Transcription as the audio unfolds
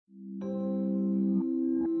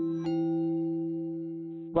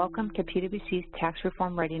Welcome to PwC's Tax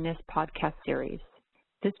Reform Readiness podcast series.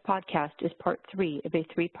 This podcast is part 3 of a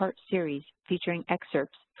 3-part series featuring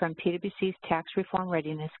excerpts from PwC's Tax Reform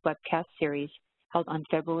Readiness webcast series held on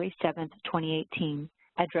February 7, 2018,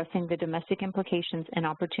 addressing the domestic implications and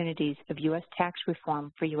opportunities of U.S. tax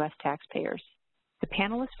reform for U.S. taxpayers. The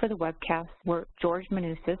panelists for the webcast were George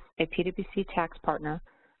Manousis, a PwC tax partner,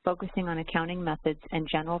 focusing on accounting methods and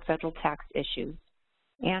general federal tax issues;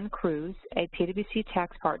 Ann Cruz, a PwC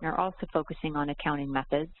tax partner also focusing on accounting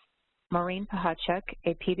methods; Maureen Pahacek,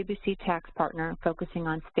 a PwC tax partner focusing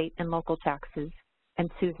on state and local taxes;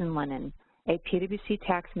 and Susan Lennon, a PwC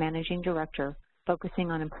tax managing director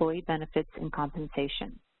focusing on employee benefits and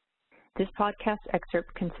compensation. This podcast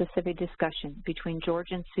excerpt consists of a discussion between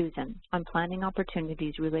George and Susan on planning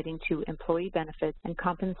opportunities relating to employee benefits and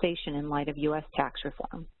compensation in light of U.S. tax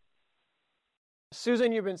reform.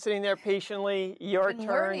 Susan, you've been sitting there patiently. Your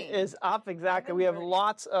turn is up. Exactly. We have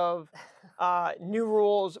lots of new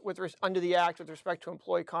rules under the Act with respect to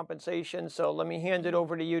employee compensation. So let me hand it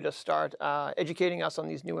over to you to start educating us on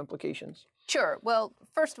these new implications. Sure. Well,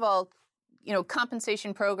 first of all,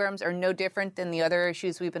 compensation programs are no different than the other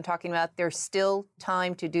issues we've been talking about. There's still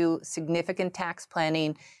time to do significant tax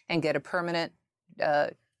planning and get a permanent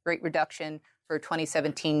rate reduction for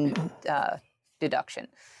 2017 deduction.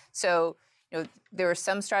 So, there are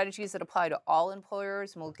some strategies that apply to all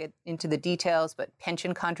employers, and we'll get into the details, but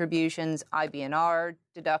pension contributions, IBNR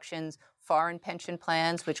deductions, foreign pension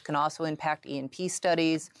plans, which can also impact E&P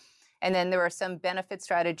studies. And then there are some benefit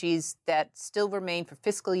strategies that still remain for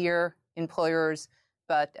fiscal year employers,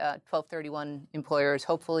 but 1231 employers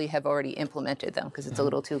hopefully have already implemented them because it's a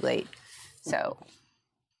little too late. So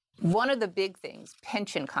one of the big things,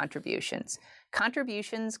 pension contributions.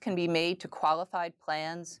 Contributions can be made to qualified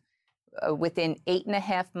plans within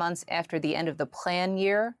 8.5 months after the end of the plan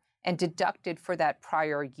year and deducted for that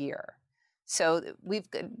prior year. So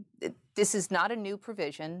this is not a new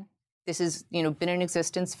provision. This has been in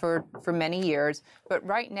existence for many years, but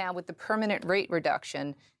right now with the permanent rate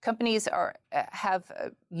reduction, companies have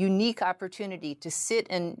a unique opportunity to sit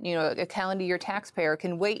and a calendar year taxpayer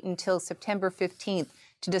can wait until September 15th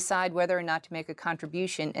to decide whether or not to make a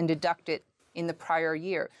contribution and deduct it in the prior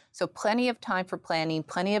year. So plenty of time for planning,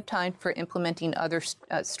 plenty of time for implementing other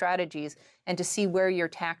strategies, and to see where your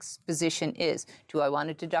tax position is. Do I want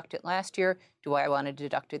to deduct it last year? Do I want to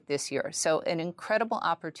deduct it this year? So an incredible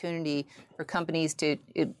opportunity for companies to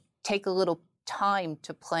take a little time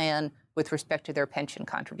to plan with respect to their pension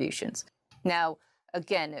contributions. Now,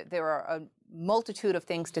 again, there are a multitude of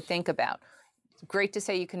things to think about. It's great to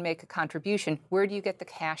say you can make a contribution. Where do you get the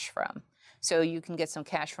cash from? So you can get some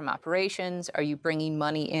cash from operations. Are you bringing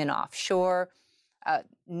money in offshore? A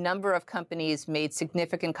number of companies made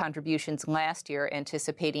significant contributions last year,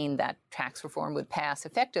 anticipating that tax reform would pass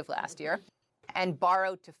effective last year, and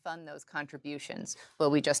borrowed to fund those contributions. Well,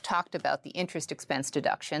 we just talked about the interest expense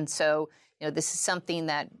deduction. So, this is something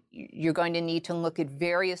that you're going to need to look at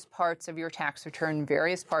various parts of your tax return,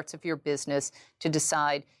 various parts of your business to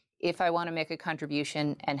decide if I want to make a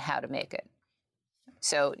contribution and how to make it.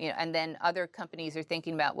 So, and then other companies are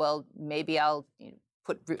thinking about, well, maybe I'll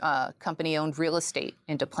put company-owned real estate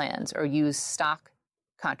into plans or use stock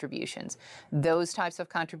contributions. Those types of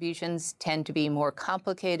contributions tend to be more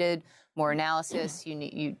complicated, more analysis.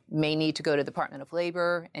 You may need to go to the Department of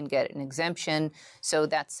Labor and get an exemption. So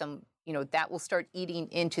that's that will start eating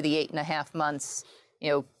into the 8.5 months,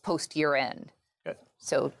 post-year end. Good.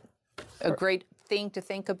 So a great thing to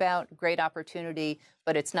think about, great opportunity,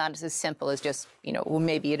 but it's not as simple as just, well,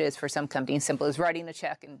 maybe it is for some companies, simple as writing a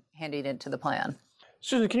check and handing it to the plan.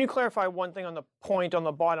 Susan, can you clarify one thing on the point on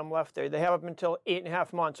the bottom left there? They have up until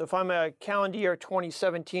 8.5 months. So if I'm a calendar year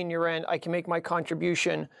 2017 year end, I can make my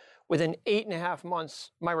contribution within 8.5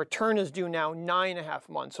 months. My return is due now 9.5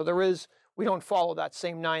 months. So we don't follow that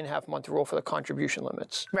same 9.5 month rule for the contribution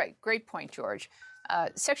limits. Right. Great point, George.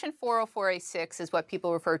 Section 404A6 is what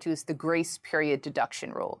people refer to as the grace period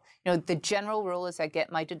deduction rule. The general rule is I get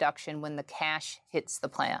my deduction when the cash hits the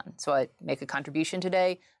plan. So I make a contribution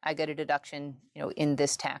today, I get a deduction, in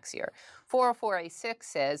this tax year. 404A6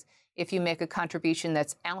 says if you make a contribution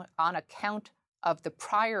that's on account of the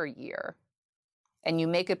prior year and you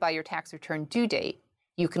make it by your tax return due date,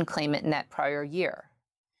 you can claim it in that prior year,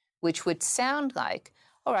 which would sound like,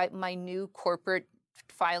 all right, my new corporate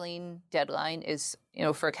filing deadline is,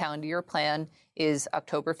 for a calendar year plan is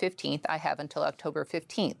October 15th. I have until October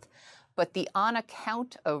 15th. But the on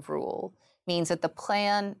account of rule means that the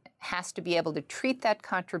plan has to be able to treat that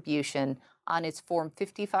contribution on its Form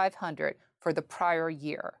 5500 for the prior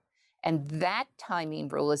year. And that timing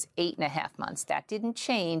rule is 8.5 months. That didn't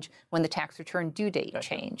change when the tax return due date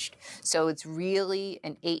changed. So it's really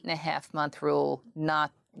an 8.5 month rule,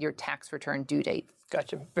 not your tax return due date.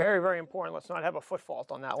 Gotcha. Very, very important. Let's not have a foot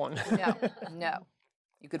fault on that one. No.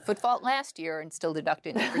 You could foot fault last year and still deduct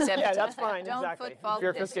it for 7. Yeah, that's fine. Don't exactly. foot fault If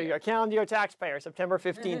you're a this fiscal year. year, calendar year taxpayer, September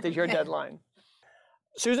 15th is your deadline.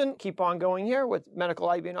 Susan, keep on going here with medical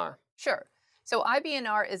IBNR. Sure. So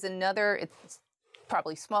IBNR is another, it's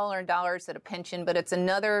probably smaller in dollars than a pension, but it's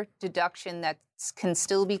another deduction that can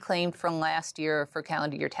still be claimed from last year for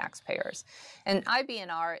calendar year taxpayers. And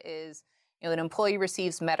IBNR is, an employee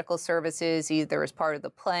receives medical services either as part of the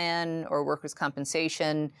plan or workers'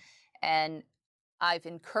 compensation, and I've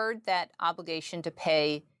incurred that obligation to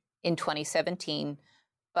pay in 2017,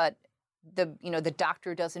 but the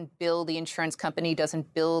doctor doesn't bill, the insurance company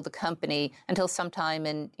doesn't bill the company until sometime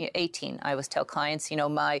in 18. I always tell clients,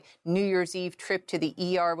 my New Year's Eve trip to the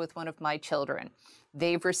ER with one of my children.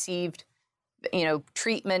 They've received,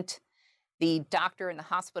 treatment. The doctor in the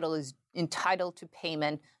hospital is entitled to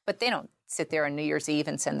payment, but they don't sit there on New Year's Eve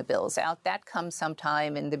and send the bills out. That comes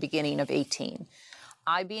sometime in the beginning of 18.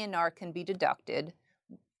 IBNR can be deducted.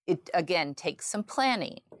 It, again, takes some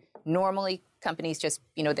planning. Normally, companies just,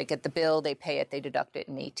 they get the bill, they pay it, they deduct it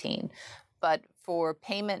in 18. But for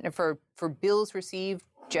payment, for bills received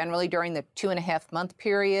generally during the 2.5 month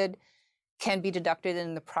period, can be deducted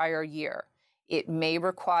in the prior year. It may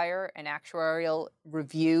require an actuarial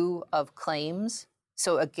review of claims.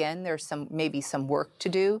 So again, there's maybe some work to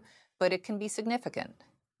do, but it can be significant,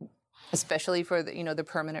 especially for the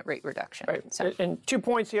permanent rate reduction. Right. So. And 2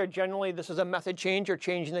 points here. Generally, this is a method change. You're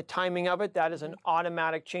changing the timing of it. That is an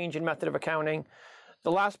automatic change in method of accounting.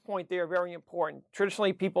 The last point there, very important.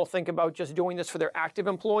 Traditionally, people think about just doing this for their active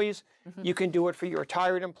employees. Mm-hmm. You can do it for your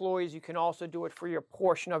retired employees. You can also do it for your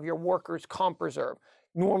portion of your workers' comp reserve.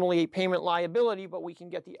 Normally a payment liability, but we can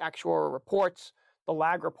get the actuarial reports, the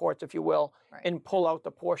lag reports, if you will, right, and pull out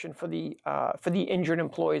the portion for the injured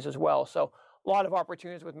employees as well. So a lot of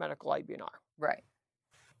opportunities with medical IBNR. Right.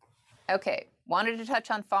 Okay. Wanted to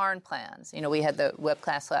touch on foreign plans. We had the web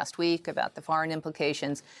class last week about the foreign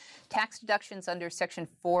implications. Tax deductions under Section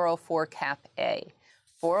 404 Cap A.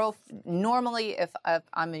 Normally, if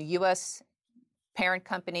I'm a U.S. parent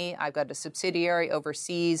company, I've got a subsidiary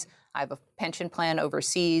overseas, I have a pension plan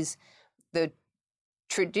overseas, the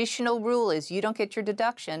traditional rule is you don't get your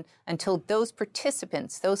deduction until those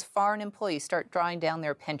participants, those foreign employees, start drawing down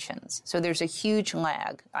their pensions. So there's a huge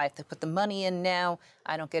lag. I have to put the money in now.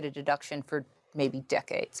 I don't get a deduction for maybe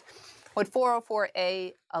decades. What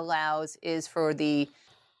 404A allows is for the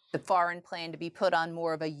foreign plan to be put on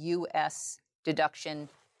more of a U.S. deduction.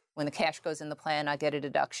 When the cash goes in the plan, I get a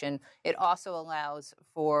deduction. It also allows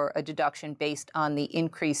for a deduction based on the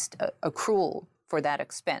increased accrual for that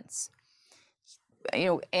expense.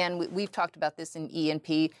 And we've talked about this in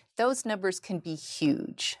E&P. Those numbers can be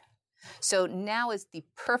huge. So now is the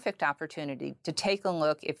perfect opportunity to take a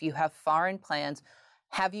look. If you have foreign plans,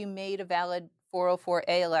 have you made a valid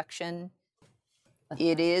 404A election?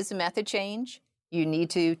 It is a method change. You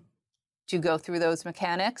need to go through those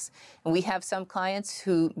mechanics. And we have some clients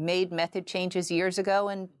who made method changes years ago,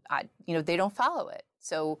 and they don't follow it.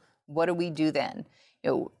 So what do we do then?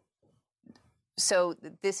 So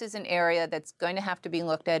this is an area that's going to have to be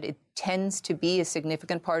looked at. It tends to be a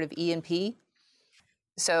significant part of E&P.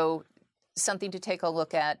 So something to take a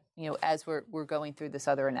look at, as we're going through this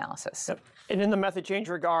other analysis. Yep. And in the method change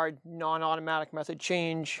regard, non-automatic method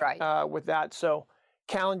change, right, with that. So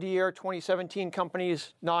calendar year 2017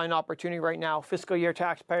 companies, not an opportunity right now. Fiscal year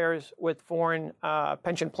taxpayers with foreign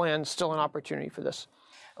pension plans, still an opportunity for this.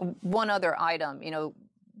 One other item,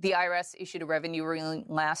 the IRS issued a revenue ruling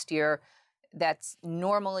last year that's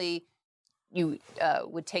normally you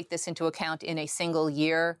would take this into account in a single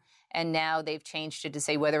year, and now they've changed it to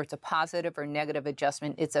say whether it's a positive or negative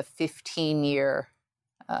adjustment, it's a 15-year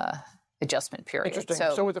adjustment period. Interesting.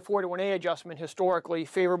 So with the 4-to-1A adjustment, historically,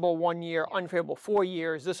 favorable 1 year, unfavorable 4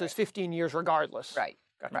 years. This is 15 years regardless. Right,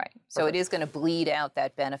 Gotcha. Right. So it is going to bleed out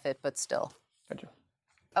that benefit, but still. Gotcha.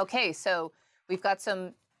 Okay, so we've got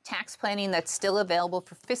some tax planning that's still available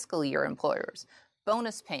for fiscal year employers.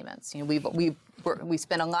 Bonus payments. We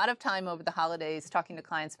spent a lot of time over the holidays talking to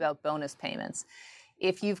clients about bonus payments.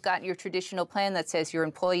 If you've got your traditional plan that says your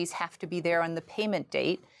employees have to be there on the payment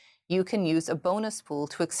date, you can use a bonus pool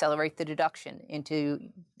to accelerate the deduction into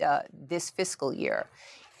this fiscal year.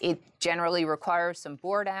 It generally requires some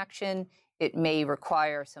board action. It may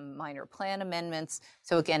require some minor plan amendments.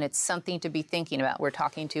 So again, it's something to be thinking about. We're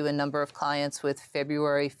talking to a number of clients with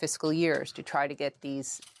February fiscal years to try to get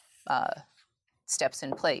these steps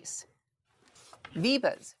in place.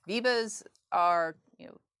 VEBAs. VEBAs are,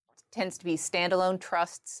 tends to be standalone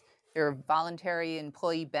trusts. They're voluntary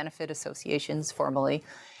employee benefit associations, formally.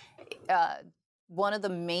 One of the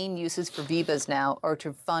main uses for VEBAs now are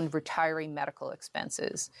to fund retiree medical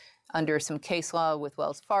expenses. Under some case law with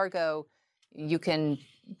Wells Fargo, you can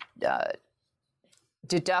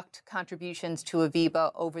deduct contributions to a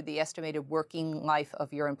VEBA over the estimated working life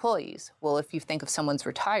of your employees. Well, if you think of someone's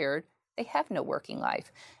retired, they have no working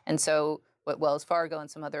life. And so what Wells Fargo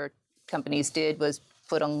and some other companies did was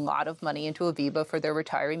put a lot of money into a VEBA for their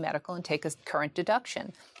retiree medical and take a current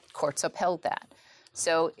deduction. Courts upheld that.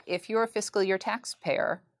 So if you're a fiscal year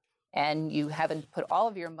taxpayer and you haven't put all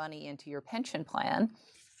of your money into your pension plan,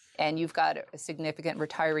 and you've got a significant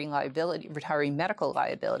retiree medical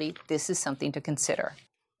liability, this is something to consider.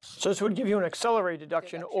 So this would give you an accelerated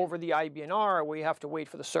deduction over the IBNR, where you have to wait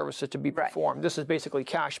for the services to be performed. Right. This is basically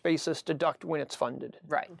cash basis, deduct when it's funded.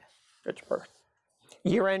 Right. Good.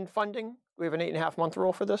 Year-end funding? We have an 8.5-month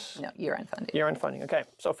rule for this? No, year-end funding. Year-end funding, okay.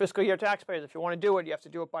 So fiscal year taxpayers, if you want to do it, you have to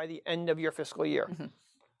do it by the end of your fiscal year. Mm-hmm.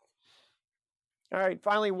 All right,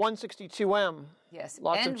 finally, 162M. Yes,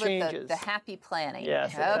 lots of changes. With the happy planning. Yes,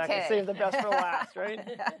 exactly. Okay. Save the best for last,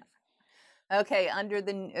 right? Okay, under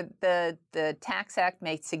the Tax Act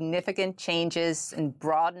made significant changes and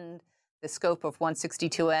broadened the scope of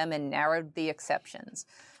 162M and narrowed the exceptions.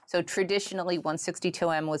 So traditionally,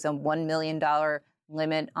 162M was a $1 million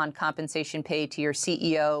limit on compensation paid to your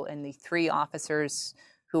CEO and the 3 officers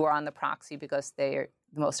who are on the proxy because they are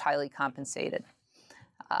the most highly compensated.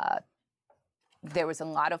 There was a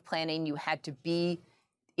lot of planning. You had to be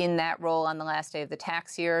in that role on the last day of the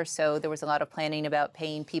tax year, so there was a lot of planning about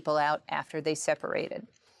paying people out after they separated.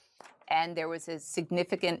 And there was a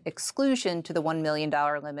significant exclusion to the $1 million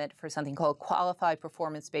limit for something called qualified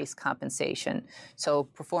performance-based compensation. So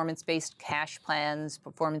performance-based cash plans,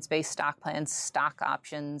 performance-based stock plans, stock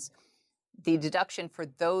options. The deduction for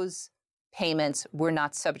those payments were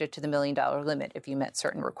not subject to the $1 million limit if you met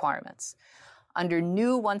certain requirements. Under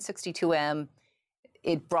new 162M,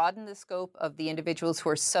 it broadened the scope of the individuals who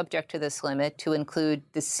are subject to this limit to include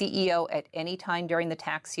the CEO at any time during the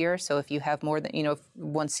tax year. So if you have more than, if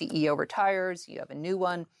one CEO retires, you have a new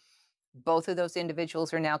one, both of those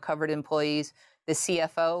individuals are now covered employees. The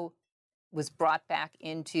CFO was brought back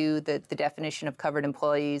into the definition of covered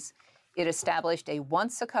employees. It established a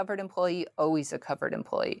once a covered employee, always a covered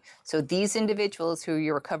employee. So these individuals who are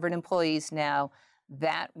your covered employees now,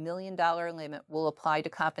 that $1 million limit will apply to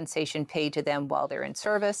compensation paid to them while they're in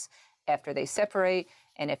service, after they separate,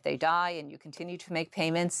 and if they die and you continue to make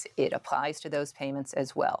payments, it applies to those payments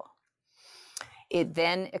as well. It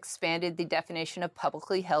then expanded the definition of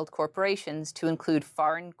publicly held corporations to include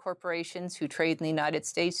foreign corporations who trade in the United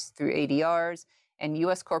States through ADRs and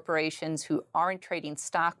U.S. corporations who aren't trading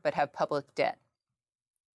stock but have public debt.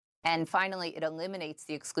 And finally, it eliminates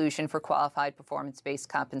the exclusion for qualified performance-based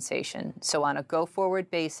compensation. So on a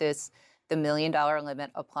go-forward basis, the $1 million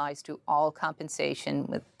limit applies to all compensation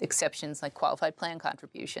with exceptions like qualified plan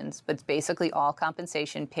contributions, but it's basically all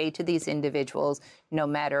compensation paid to these individuals no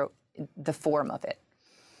matter the form of it.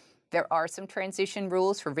 There are some transition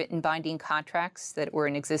rules for written binding contracts that were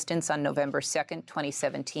in existence on November 2nd,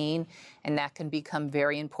 2017, and that can become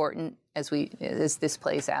very important as this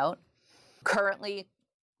plays out. Currently,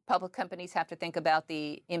 public companies have to think about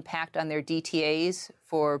the impact on their DTAs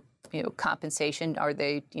for compensation. Are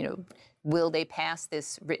they, will they pass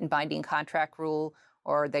this written binding contract rule,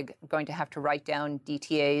 or are they going to have to write down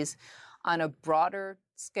DTAs? On a broader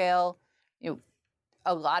scale,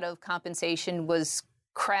 a lot of compensation was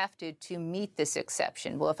crafted to meet this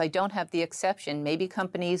exception. Well, if I don't have the exception, maybe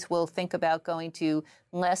companies will think about going to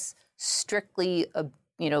less strictly,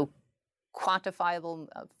 quantifiable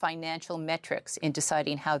financial metrics in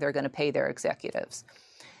deciding how they're going to pay their executives.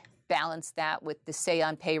 Balance that with the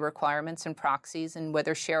say-on-pay requirements and proxies and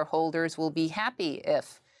whether shareholders will be happy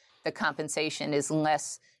if the compensation is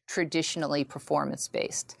less traditionally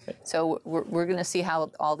performance-based. So we're going to see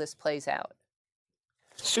how all this plays out.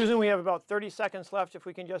 Susan, we have about 30 seconds left. If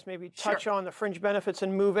we can just maybe touch on the fringe benefits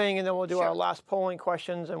and moving, and then we'll do our last polling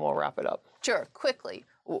questions and we'll wrap it up. Sure, quickly.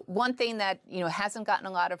 One thing that hasn't gotten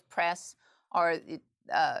a lot of press are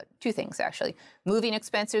 2 things, actually. Moving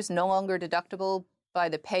expenses no longer deductible by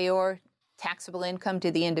the payor, taxable income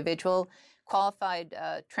to the individual. Qualified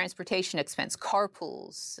transportation expense,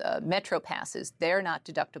 carpools, metro passes, they're not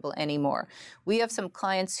deductible anymore. We have some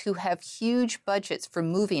clients who have huge budgets for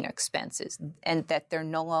moving expenses and that they're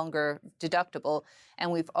no longer deductible.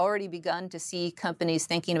 And we've already begun to see companies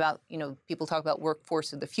thinking about, people talk about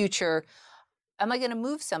workforce of the future. am I going to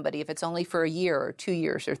move somebody if it's only for a year or 2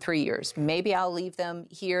 years or 3 years? Maybe I'll leave them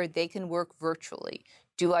here. They can work virtually.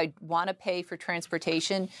 Do I want to pay for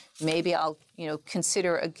transportation? Maybe I'll,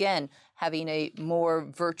 consider again having a more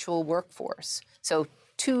virtual workforce. So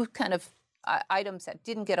two kind of items that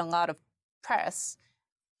didn't get a lot of press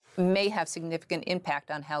may have significant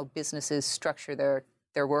impact on how businesses structure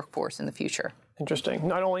their workforce in the future. Interesting.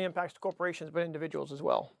 Not only impacts corporations, but individuals as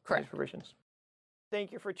well. Correct. These provisions.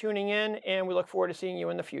 Thank you for tuning in, and we look forward to seeing you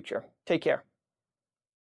in the future. Take care.